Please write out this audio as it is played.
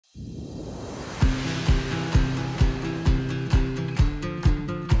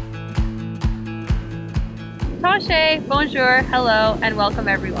Crochet, bonjour, hello, and welcome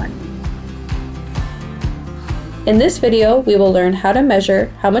everyone. In this video, we will learn how to measure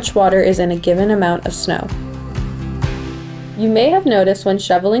how much water is in a given amount of snow. You may have noticed when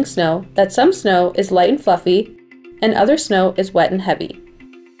shoveling snow that some snow is light and fluffy, and other snow is wet and heavy.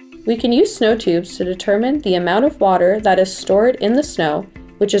 We can use snow tubes to determine the amount of water that is stored in the snow,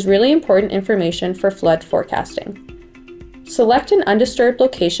 which is really important information for flood forecasting. Select an undisturbed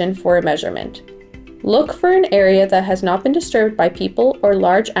location for a measurement. Look for an area that has not been disturbed by people or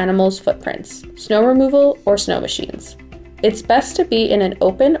large animals' footprints, snow removal, or snow machines. It's best to be in an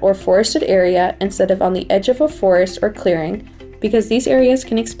open or forested area instead of on the edge of a forest or clearing, because these areas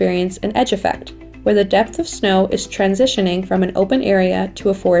can experience an edge effect, where the depth of snow is transitioning from an open area to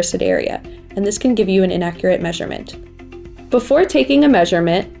a forested area, and this can give you an inaccurate measurement. Before taking a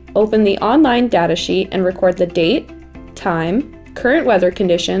measurement, open the online datasheet and record the date, time, current weather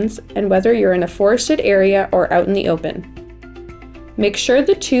conditions, and whether you're in a forested area or out in the open. Make sure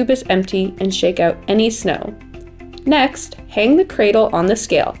the tube is empty and shake out any snow. Next, hang the cradle on the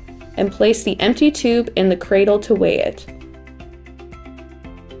scale and place the empty tube in the cradle to weigh it.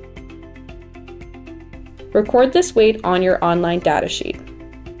 Record this weight on your online datasheet.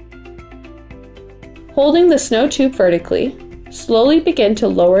 Holding the snow tube vertically, slowly begin to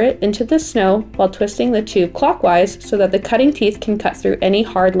lower it into the snow while twisting the tube clockwise so that the cutting teeth can cut through any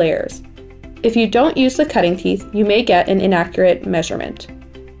hard layers. If you don't use the cutting teeth, you may get an inaccurate measurement.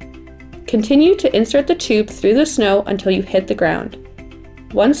 Continue to insert the tube through the snow until you hit the ground.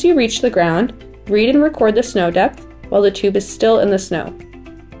 Once you reach the ground, read and record the snow depth while the tube is still in the snow.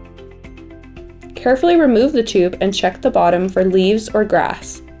 Carefully remove the tube and check the bottom for leaves or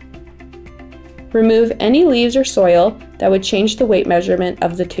grass. Remove any leaves or soil that would change the weight measurement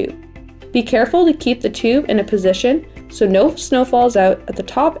of the tube. Be careful to keep the tube in a position so no snow falls out at the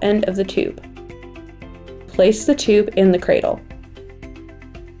top end of the tube. Place the tube in the cradle.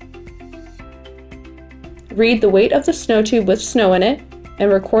 Read the weight of the snow tube with snow in it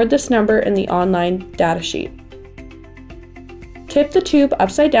and record this number in the online datasheet. Tip the tube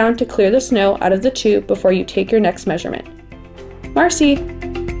upside down to clear the snow out of the tube before you take your next measurement. Marcy!